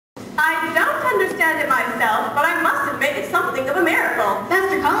I don't understand it myself, but I must admit it's something of a miracle.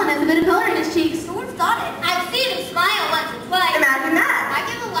 Master Colin has a bit of color in his cheeks. Who would have thought it? I've seen him smile once or twice. Imagine that. I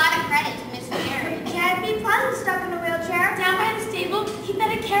give a lot of credit to Mr. Harry. It can't be pleasant stuck in a wheelchair. Down by the stable, he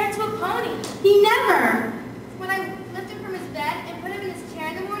fed a carrot to a pony. He never. When I lifted him from his bed and put him in his chair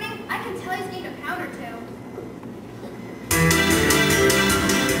in the morning, I can tell he's gained a pound or two.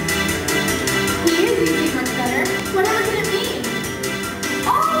 He is eating much better. Whatever can it mean?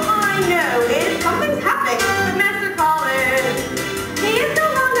 All I know is